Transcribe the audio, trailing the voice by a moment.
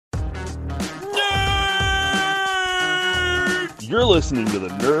You're listening to the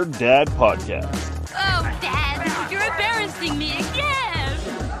Nerd Dad Podcast. Oh, Dad, you're embarrassing me again.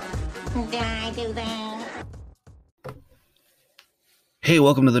 Did I do that? Hey,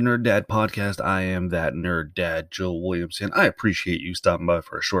 welcome to the Nerd Dad Podcast. I am that nerd dad, Joe Williamson. I appreciate you stopping by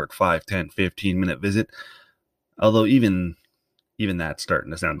for a short 5, 10, 15-minute visit. Although even that's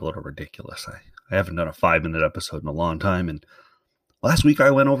starting to sound a little ridiculous. I haven't done a 5-minute episode in a long time, and last week I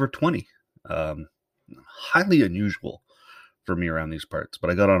went over 20. Highly unusual for me around these parts,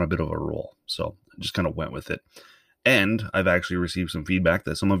 but I got on a bit of a roll, so I just kind of went with it. And I've actually received some feedback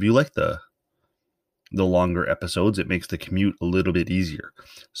that some of you like the longer episodes. It makes the commute a little bit easier.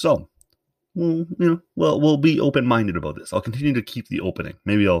 So, we'll be open-minded about this. I'll continue to keep the opening.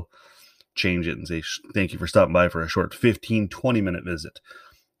 Maybe I'll change it and say thank you for stopping by for a short 15, 20-minute visit.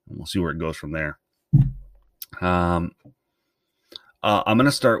 And we'll see where it goes from there. I'm going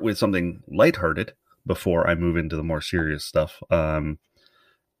to start with something lighthearted before I move into the more serious stuff. And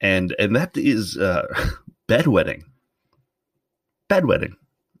that is bedwetting. Bedwetting.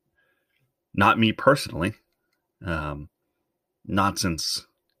 Not me personally. Not since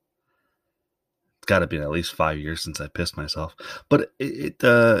it's got to be at least 5 years since I pissed myself. But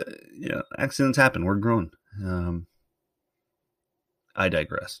accidents happen. We're grown. I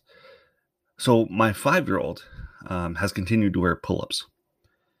digress. So my 5-year-old has continued to wear pull-ups,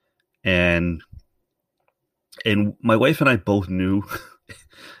 and my wife and I both knew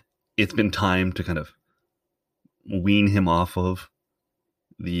it's been time to kind of wean him off of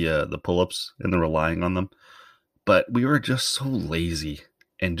the pull-ups and the relying on them. But we were just so lazy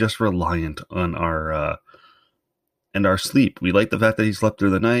and just reliant on our sleep. We liked the fact that he slept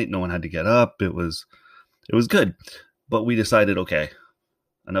through the night. No one had to get up. It was good. But we decided, okay,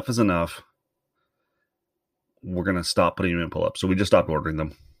 enough is enough. We're going to stop putting him in pull-ups. So we just stopped ordering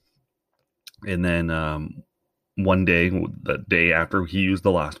them. And then one day, the day after he used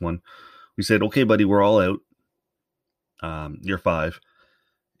the last one, we said, okay, buddy, we're all out. You're 5.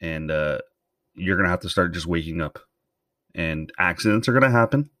 And you're going to have to start just waking up. And accidents are going to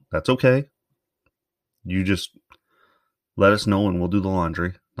happen. That's okay. You just let us know and we'll do the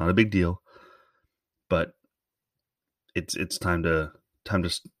laundry. Not a big deal. But it's time to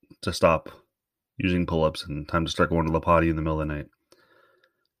stop using pull-ups and time to start going to the potty in the middle of the night.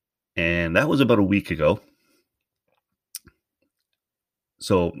 And that was about a week ago.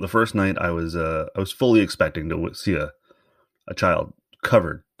 So the first night I was fully expecting to see a child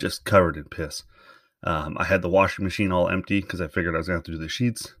covered in piss. I had the washing machine all empty because I figured I was going to have to do the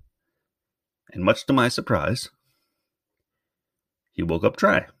sheets. And much to my surprise, he woke up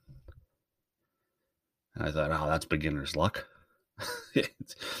dry. And I thought, oh, that's beginner's luck. He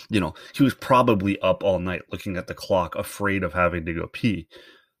was probably up all night looking at the clock, afraid of having to go pee.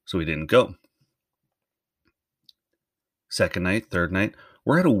 So he didn't go. Second night, third night,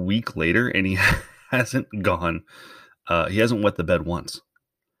 we're at a week later and he hasn't gone. He hasn't wet the bed once.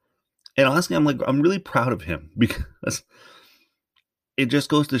 And honestly, I'm really proud of him because it just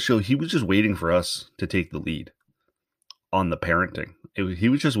goes to show he was just waiting for us to take the lead on the parenting. He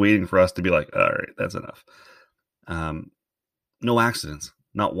was just waiting for us to be like, all right, that's enough. No accidents,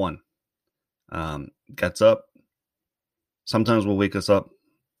 not one. Gets up. Sometimes will wake us up.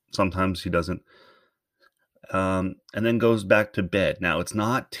 Sometimes he doesn't. And then goes back to bed. Now, it's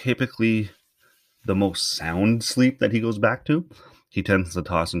not typically the most sound sleep that he goes back to. He tends to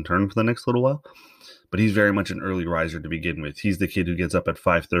toss and turn for the next little while. But he's very much an early riser to begin with. He's the kid who gets up at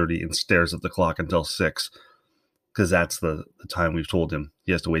 5:30 and stares at the clock until 6. Because that's the time we've told him.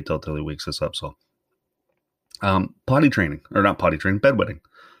 He has to wait till he wakes us up. So, bedwetting.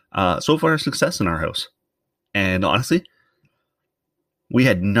 So far, a success in our house. And honestly, we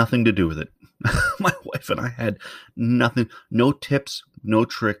had nothing to do with it. My wife and I had nothing, no tips, no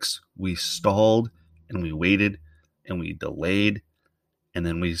tricks. We stalled and we waited and we delayed. And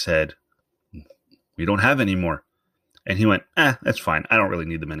then we said, we don't have any more. And he went, that's fine. I don't really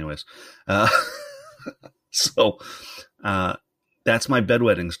need them anyways. So that's my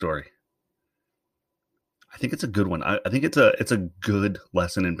bedwetting story. I think it's a good one. I think it's a good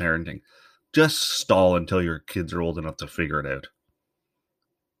lesson in parenting. Just stall until your kids are old enough to figure it out.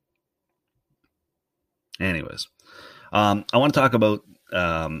 Anyways, I want to talk about,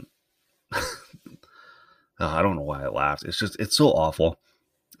 I don't know why I laughed. It's so awful.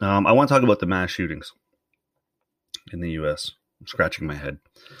 I want to talk about the mass shootings in the U.S. I'm scratching my head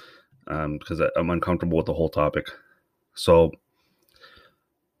because I'm uncomfortable with the whole topic. So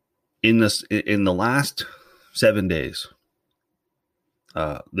in the last 7 days,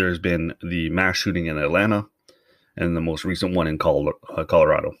 there's been the mass shooting in Atlanta and the most recent one in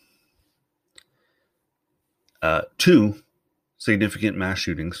Colorado. 2 significant mass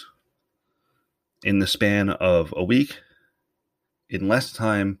shootings in the span of a week, in less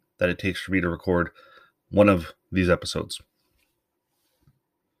time that it takes for me to record one of these episodes.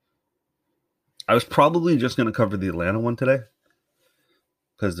 I was probably just going to cover the Atlanta one today,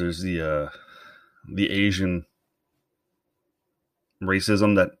 because there's the Asian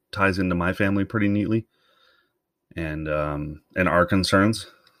racism that ties into my family pretty neatly, and our concerns.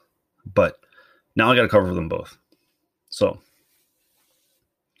 But now I got to cover them both. So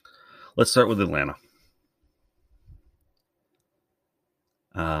let's start with Atlanta.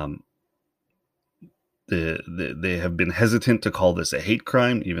 They have been hesitant to call this a hate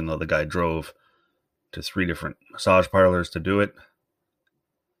crime, even though the guy drove to 3 different massage parlors to do it.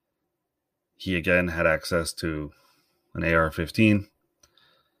 He again had access to an AR-15,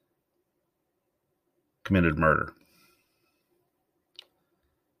 committed murder.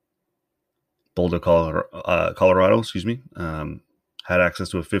 Boulder, Colorado, had access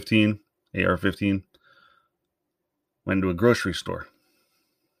to a AR-15, went to a grocery store,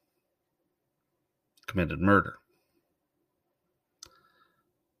 committed murder.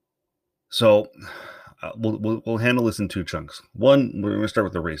 So we'll handle this in 2 chunks. One, we're going to start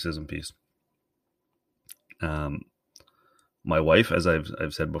with the racism piece. My wife, as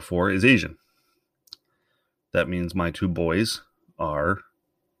I've said before, is Asian. That means my 2 boys are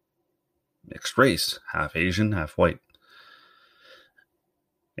mixed race, half Asian, half white.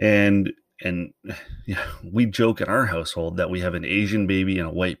 And yeah, we joke in our household that we have an Asian baby and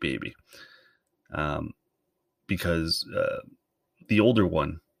a white baby, because the older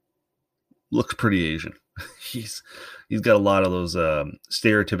one looks pretty Asian. He's got a lot of those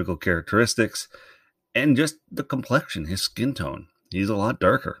stereotypical characteristics, and just the complexion, his skin tone. He's a lot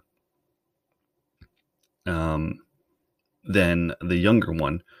darker than the younger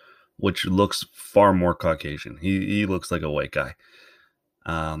one, which looks far more Caucasian. He looks like a white guy.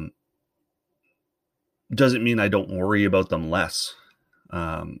 Doesn't mean I don't worry about them less.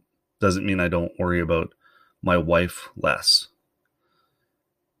 Doesn't mean I don't worry about my wife less,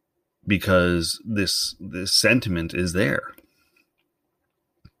 because this sentiment is there.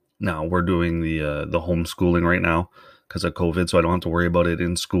 Now we're doing the homeschooling right now because of COVID, so I don't have to worry about it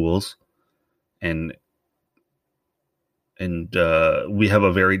in schools, and we have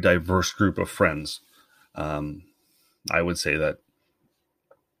a very diverse group of friends. I would say that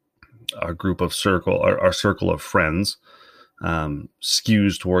our circle of friends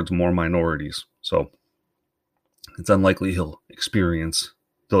skews towards more minorities. So it's unlikely they'll experience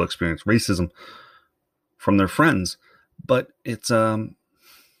racism from their friends, but it's the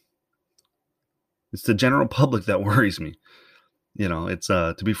general public that worries me. It's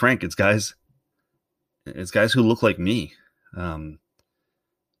to be frank, it's guys who look like me.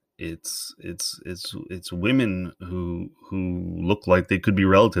 It's women who look like they could be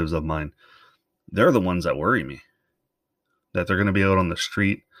relatives of mine. They're the ones that worry me, that they're going to be out on the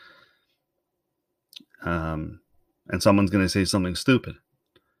street, and someone's going to say something stupid.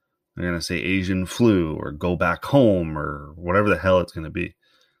 They're going to say Asian flu or go back home or whatever the hell it's going to be,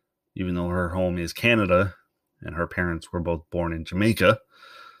 even though her home is Canada and her parents were both born in Jamaica.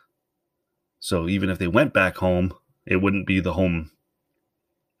 So even if they went back home, it wouldn't be the home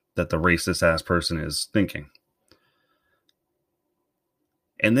that the racist ass person is thinking.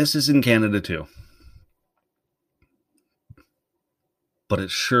 And this is in Canada too. But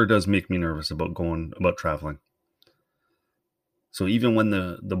it sure does make me nervous about traveling. So even when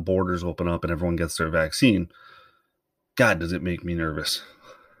the borders open up and everyone gets their vaccine, God, does it make me nervous.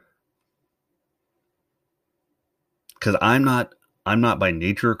 Because I'm not by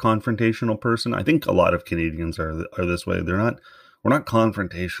nature a confrontational person. I think a lot of Canadians are this way. We're not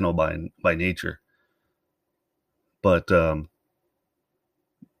confrontational by nature. But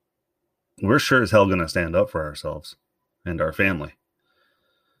we're sure as hell going to stand up for ourselves and our family.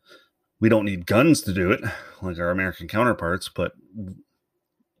 We don't need guns to do it like our American counterparts, but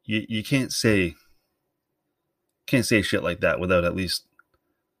you can't say shit like that without at least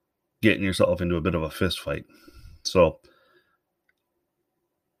getting yourself into a bit of a fist fight. So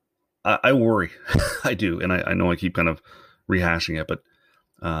I worry. I do. And I know I keep kind of rehashing it, but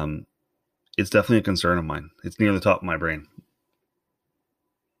it's definitely a concern of mine. It's near the top of my brain.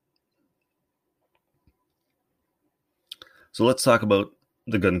 So let's talk about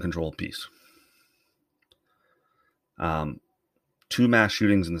the gun control piece. 2 mass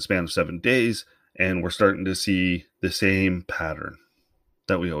shootings in the span of 7 days, and we're starting to see the same pattern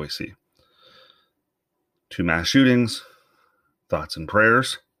that we always see. 2 mass shootings, thoughts and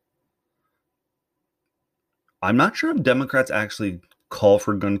prayers. I'm not sure if Democrats actually call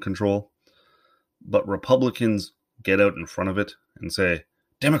for gun control, but Republicans get out in front of it and say,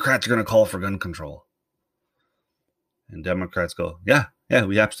 Democrats are going to call for gun control. And Democrats go, yeah,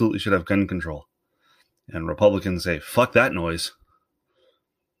 we absolutely should have gun control. And Republicans say, fuck that noise.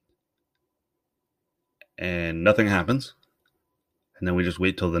 And nothing happens. And then we just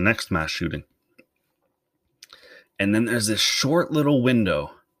wait till the next mass shooting. And then there's this short little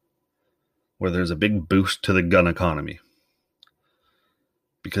window where there's a big boost to the gun economy.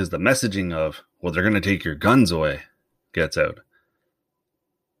 Because the messaging of, well, they're going to take your guns away gets out.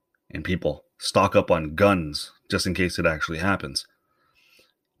 And people stock up on guns just in case it actually happens.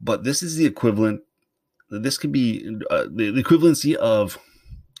 But this is the equivalent, this could be the equivalency of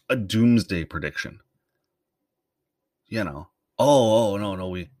a doomsday prediction. You know, no,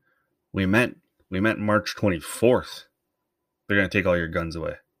 we meant March 24th. They're going to take all your guns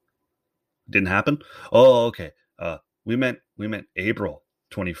away. Didn't happen? Oh, okay. We meant April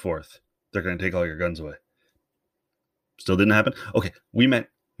 24th. They're going to take all your guns away. Still didn't happen? Okay. We meant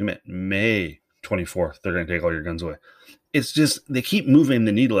May 24th. They're going to take all your guns away. It's just, they keep moving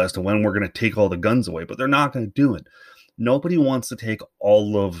the needle as to when we're going to take all the guns away, but they're not going to do it. Nobody wants to take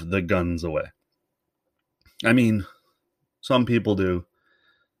all of the guns away. I mean, some people do,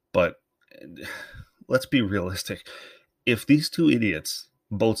 but let's be realistic. If these two idiots,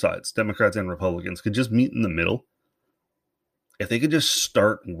 both sides, Democrats and Republicans, could just meet in the middle, if they could just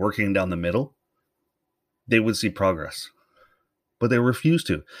start working down the middle, they would see progress. But they refuse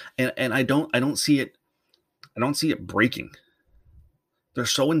to. And I don't see it breaking. They're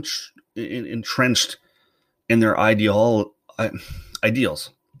so entrenched in their ideals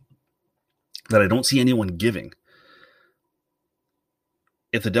that I don't see anyone giving.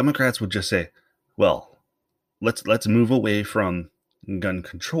 If the Democrats would just say, well, let's move away from gun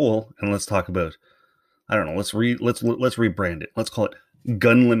control and let's talk about, I don't know, let's rebrand it. Let's call it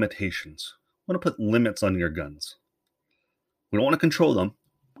gun limitations. I want to put limits on your guns. We don't want to control them.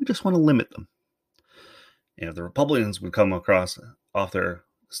 We just want to limit them. And if the Republicans would come off their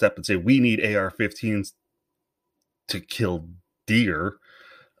step and say, we need AR-15s to kill deer,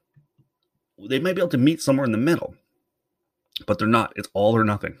 they might be able to meet somewhere in the middle. But they're not. It's all or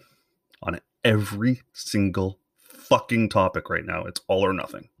nothing on every single fucking topic right now. It's all or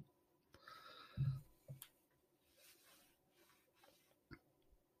nothing.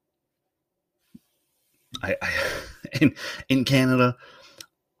 In Canada,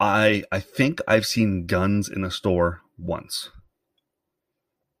 I think I've seen guns in a store once.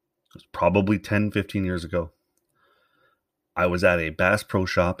 It was probably 10, 15 years ago. I was at a Bass Pro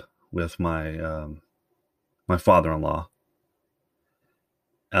Shop with my my father-in-law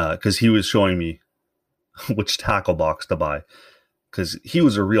because he was showing me which tackle box to buy because he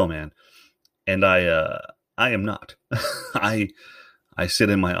was a real man and I am not. I sit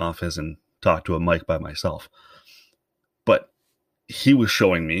in my office and talk to a mic by myself. But he was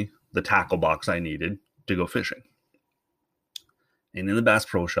showing me the tackle box I needed to go fishing. And in the Bass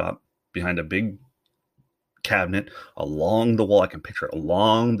Pro Shop, behind a big cabinet, along the wall, I can picture it,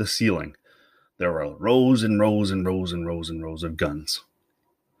 along the ceiling, there were rows and rows and rows and rows and rows of guns.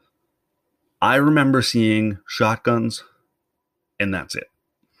 I remember seeing shotguns, and that's it.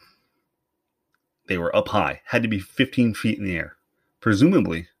 They were up high, had to be 15 feet in the air,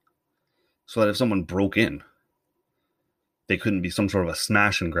 presumably so that if someone broke in, they couldn't be some sort of a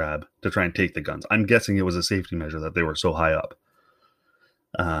smash and grab to try and take the guns. I'm guessing it was a safety measure that they were so high up.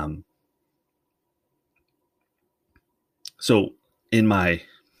 So in my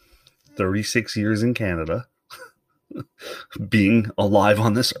 36 years in Canada, being alive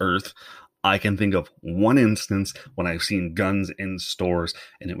on this earth, I can think of one instance when I've seen guns in stores,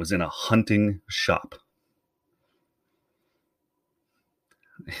 and it was in a hunting shop.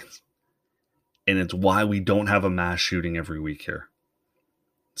 And it's why we don't have a mass shooting every week here.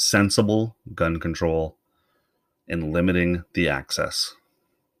 Sensible gun control and limiting the access.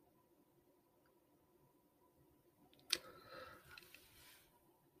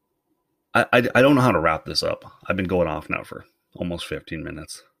 I don't know how to wrap this up. I've been going off now for almost 15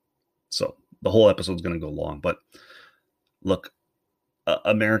 minutes. So the whole episode's going to go long. But look,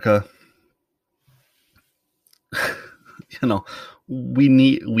 America, you know, we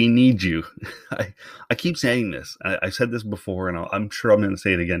need you. I keep saying this. I said this before, and I'm sure I'm going to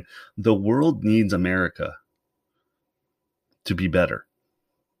say it again. The world needs America to be better.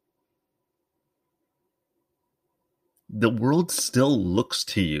 The world still looks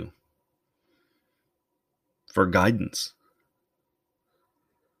to you for guidance.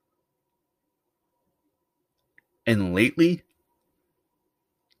 And lately,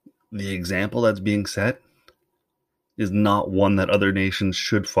 the example that's being set is not one that other nations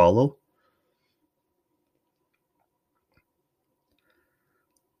should follow.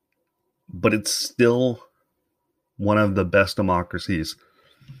 but it's still one of the best democracies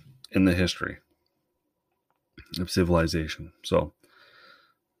in the history of civilization. So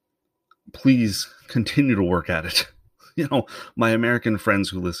please continue to work at it. You know, my American friends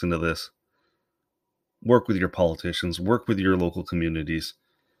who listen to this, work with your politicians, work with your local communities,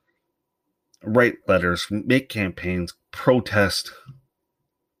 write letters, make campaigns, protest,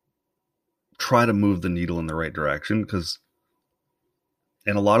 try to move the needle in the right direction, because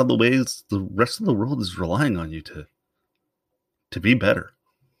in a lot of the ways, the rest of the world is relying on you to be better.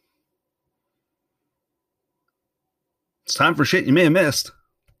 It's time for shit you may have missed.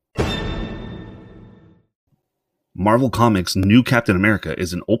 Marvel Comics' new Captain America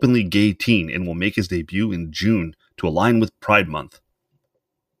is an openly gay teen and will make his debut in June to align with Pride Month.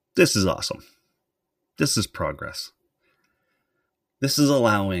 This is awesome. This is progress. This is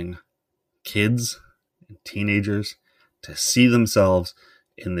allowing kids and teenagers to see themselves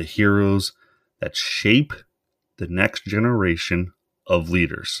in the heroes that shape the next generation of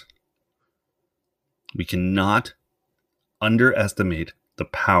leaders. We cannot underestimate the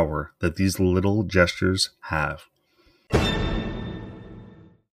power that these little gestures have.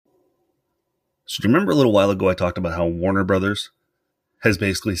 So do you remember a little while ago I talked about how Warner Brothers has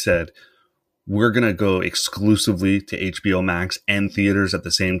basically said, we're going to go exclusively to HBO Max and theaters at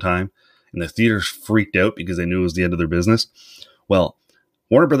the same time? And the theaters freaked out because they knew it was the end of their business. Well,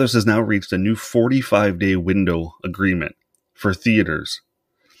 Warner Brothers has now reached a new 45-day window agreement for theaters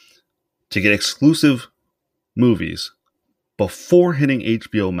to get exclusive movies before hitting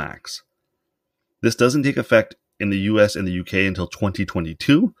HBO Max. This doesn't take effect in the US and the UK until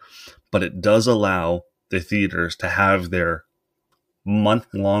 2022, but it does allow the theaters to have their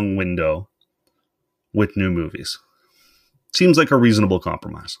month-long window with new movies. Seems like a reasonable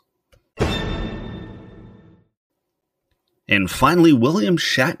compromise. And finally, William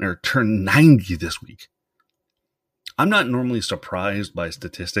Shatner turned 90 this week. I'm not normally surprised by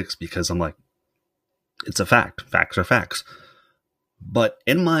statistics because I'm like, it's a fact. Facts are facts. But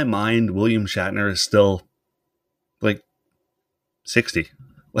in my mind, William Shatner is still like 60.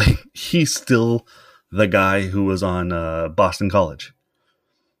 Like, he's still the guy who was on Boston College.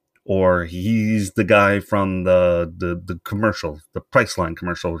 Or he's the guy from the commercial, the Priceline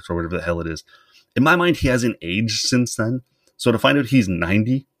commercial, or whatever the hell it is. In my mind, he hasn't aged since then. So to find out he's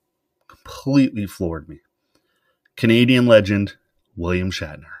 90 completely floored me. Canadian legend, William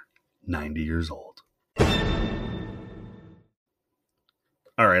Shatner, 90 years old.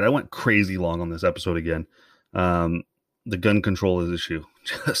 All right, I went crazy long on this episode again. The gun control issue.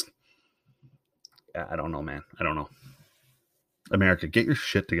 I don't know, man. I don't know. America, get your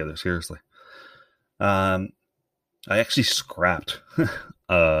shit together, seriously. I actually scrapped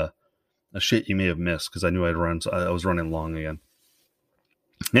a shit you may have missed because I knew I'd run. So I was running long again.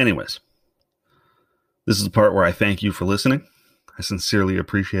 Anyways, this is the part where I thank you for listening. I sincerely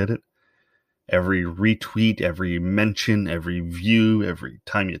appreciate it. Every retweet, every mention, every view, every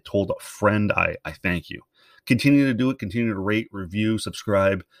time you told a friend, I thank you. Continue to do it. Continue to rate, review,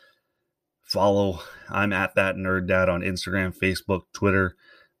 subscribe, follow. I'm at That Nerd Dad on Instagram, Facebook, Twitter.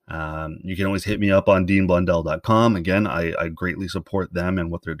 You can always hit me up on DeanBlundell.com. Again, I greatly support them and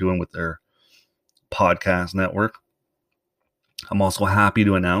what they're doing with their podcast network. I'm also happy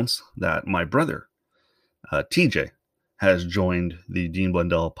to announce that my brother, TJ, has joined the Dean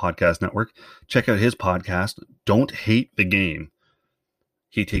Blundell podcast network. Check out his podcast, Don't Hate the Game.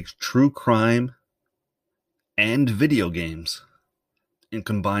 He takes true crime and video games and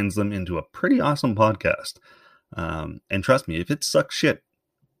combines them into a pretty awesome podcast. And trust me, if it sucks shit,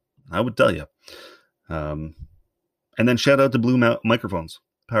 I would tell you. And then shout out to Blue Microphones,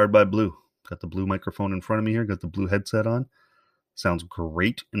 powered by Blue. Got the Blue microphone in front of me here. Got the Blue headset on. Sounds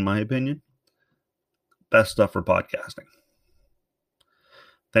great, in my opinion. Best stuff for podcasting.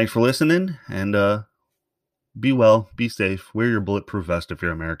 Thanks for listening, and be well, be safe, wear your bulletproof vest if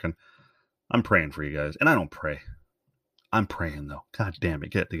you're American. I'm praying for you guys, and I don't pray. I'm praying, though. God damn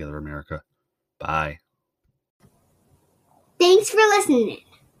it, get it together, America. Bye. Thanks for listening.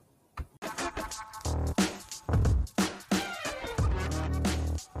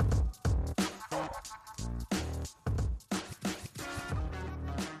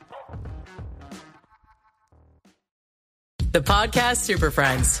 The Podcast Super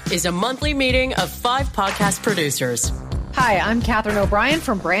Friends is a monthly meeting of 5 podcast producers. Hi, I'm Katherine O'Brien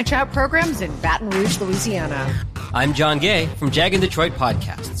from Branch Out Programs in Baton Rouge, Louisiana. I'm John Gay from Jag and Detroit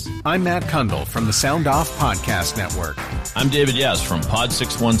Podcasts. I'm Matt Kundle from the Sound Off Podcast Network. I'm David Yaz from Pod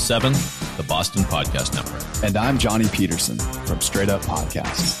 617, the Boston Podcast Network. And I'm Johnny Peterson from Straight Up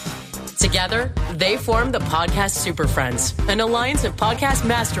Podcasts. Together, they form the Podcast Super Friends, an alliance of podcast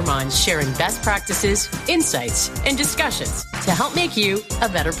masterminds sharing best practices, insights, and discussions to help make you a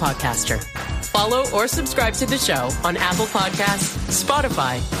better podcaster. Follow or subscribe to the show on Apple Podcasts,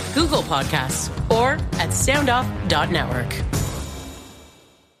 Spotify, Google Podcasts, or at soundoff.network.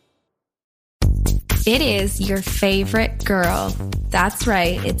 It is your favorite girl. That's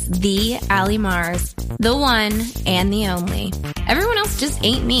right. It's the Allie Mars, the one and the only. Everyone else just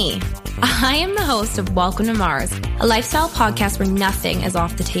ain't me. I am the host of Welcome to Mars, a lifestyle podcast where nothing is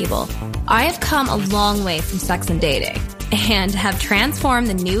off the table. I have come a long way from sex and dating and have transformed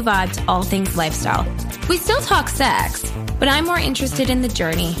the new vibe to all things lifestyle. We still talk sex, but I'm more interested in the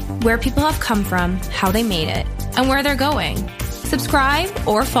journey, where people have come from, how they made it, and where they're going. Subscribe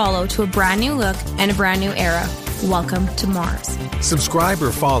or follow to a brand new look and a brand new era. Welcome to Mars. Subscribe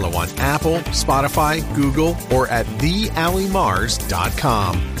or follow on Apple, Spotify, Google, or at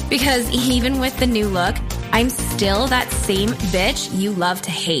thealliemars.com. Because even with the new look, I'm still that same bitch you love to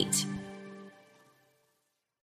hate.